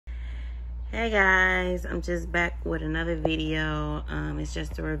Hey guys, I'm just back with another video. It's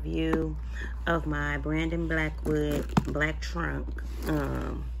just a review of my Brandon Blackwood black trunk.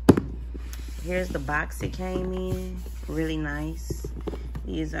 Here's the box it came in. Really nice.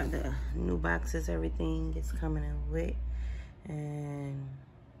 These are the new boxes everything is coming in with. And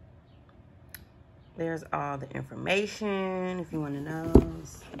there's all the information if you want to know.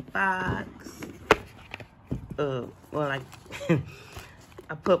 It's the box. Well, like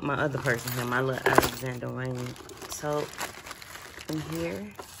I put my other person here, my little Alexander Wayne tote in here.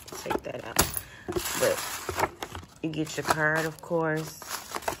 Take that out. But you get your card, of course.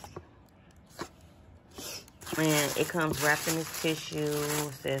 And it comes wrapped in this tissue.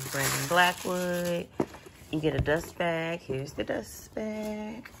 It says Brandon Blackwood. You get a dust bag. Here's the dust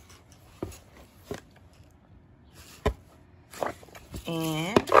bag.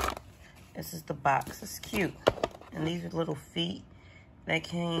 And this is the box. It's cute. And these are little feet that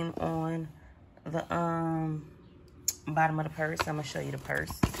came on the bottom of the purse. I'm gonna show you the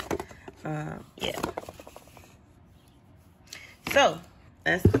purse. Yeah. So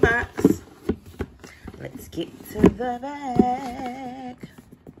that's the box. Let's get to the bag.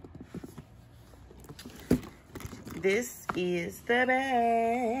 This is the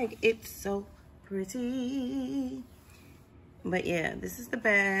bag. It's so pretty. But yeah, this is the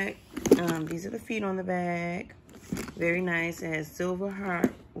bag. These are the feet on the bag. Very nice. It has silver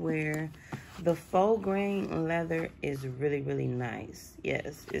hardware. The faux grain leather is really, really nice.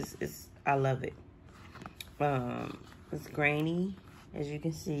 Yes, it's I love it. It's grainy, as you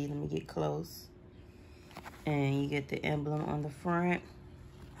can see. Let me get close. And you get the emblem on the front.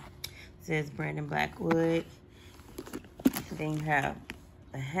 It says Brandon Blackwood. Then you have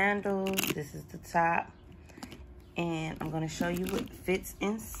the handles. This is the top. And I'm going to show you what fits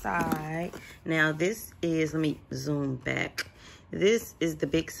inside. Now, this is, let me zoom back. This is the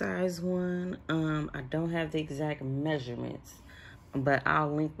big size one. I don't have the exact measurements, but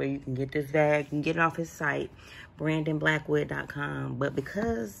I'll link where you can get this bag. You can get it off his site, brandonblackwood.com. But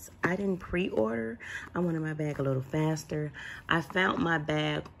because I didn't pre-order, I wanted my bag a little faster. I found my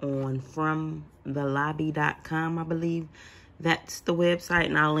bag on fromthelobby.com, I believe. That's the website,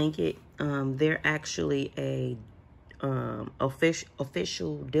 and I'll link it. They're actually a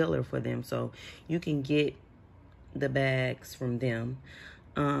official dealer for them, so you can get the bags from them.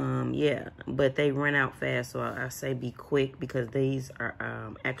 Yeah, but they run out fast, so I say be quick, because these are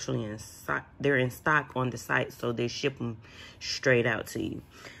actually in stock. They're in stock on the site, so they ship them straight out to you.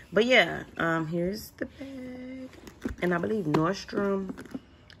 But yeah, here's the bag. And I believe Nordstrom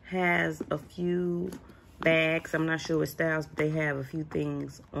has a few bags. I'm not sure what styles, but they have a few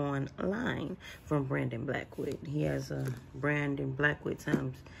things online from Brandon Blackwood. He has a Brandon Blackwood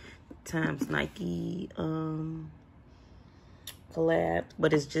times Nike collab,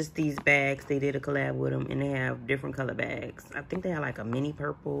 but it's just these bags. They did a collab with them, and they have different color bags. I think they have like a mini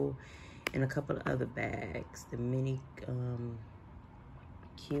purple and a couple of other bags. The mini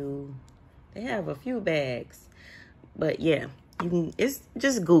Q. They have a few bags, but yeah. You can, it's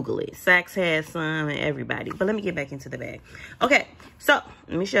just Google it. Saks has some and everybody. But let me get back into the bag. Okay, so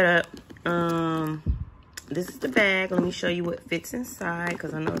let me shut up. This is the bag. Let me show you what fits inside,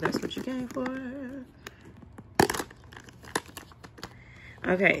 because I know that's what you came for.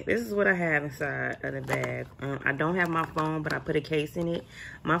 Okay, this is what I have inside of the bag. I don't have my phone, but I put a case in it.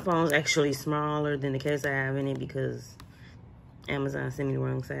 My phone's actually smaller than the case I have in it, because Amazon sent me the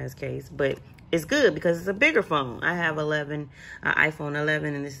wrong size case. But it's good because it's a bigger phone. I have iPhone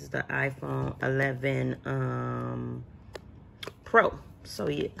 11, and this is the iPhone 11 Pro. So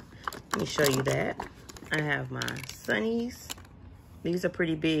yeah, let me show you that. I have my sunnies. These are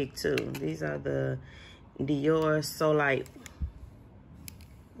pretty big too. These are the Dior Solite.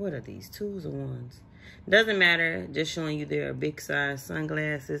 What are these, 2s or 1s? Doesn't matter, just showing you they're big size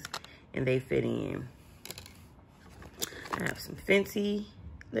sunglasses and they fit in. I have some Fenty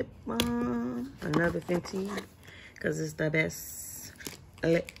lip balm, another Fenty, because it's the best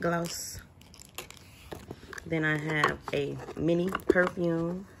lip gloss. Then I have a mini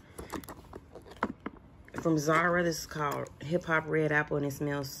perfume from Zara. This is called Hip Hop Red Apple, and it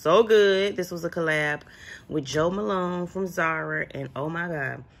smells so good. This was a collab with Joe Malone from Zara, and oh my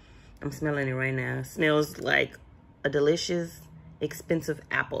God, I'm smelling it right now. It smells like a delicious, expensive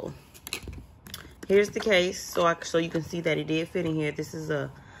apple. Here's the case, so you can see that it did fit in here. This is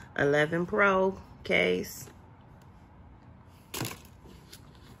a 11 Pro case.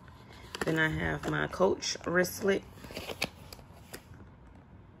 Then I have my Coach wristlet.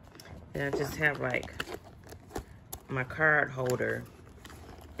 Then I just have like my card holder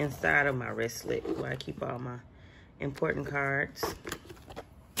inside of my wristlet where I keep all my important cards.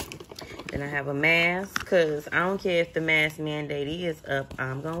 Then I have a mask, because I don't care if the mask mandate is up.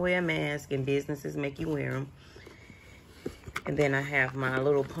 I'm going to wear a mask, and businesses make you wear them. And then I have my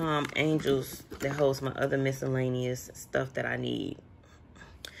little palm angels that holds my other miscellaneous stuff that I need.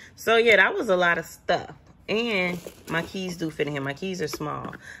 So, yeah, that was a lot of stuff. And my keys do fit in here. My keys are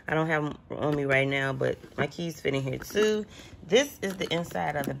small. I don't have them on me right now, but my keys fit in here, too. This is the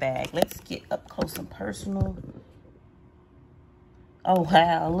inside of the bag. Let's get up close and personal. Oh,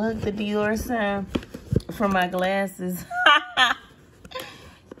 wow. Look, the Dior sign from my glasses.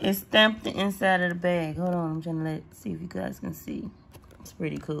 It's stamped the inside of the bag. Hold on. I'm trying to see if you guys can see. It's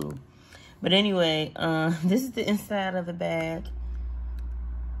pretty cool. But anyway, this is the inside of the bag.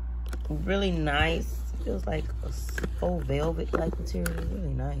 Really nice. Feels like a faux velvet-like material.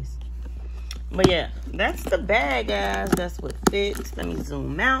 Really nice. But yeah, that's the bag, guys. That's what fits. Let me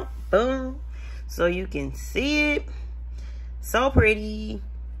zoom out. Boom. So you can see it. So pretty.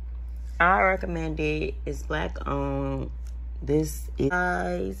 I recommend it. It's black owned. This is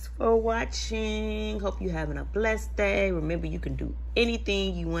guys for watching. Hope you're having a blessed day. Remember, you can do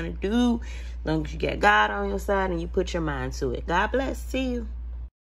anything you want to do as long as you got God on your side and you put your mind to it. God bless. See you.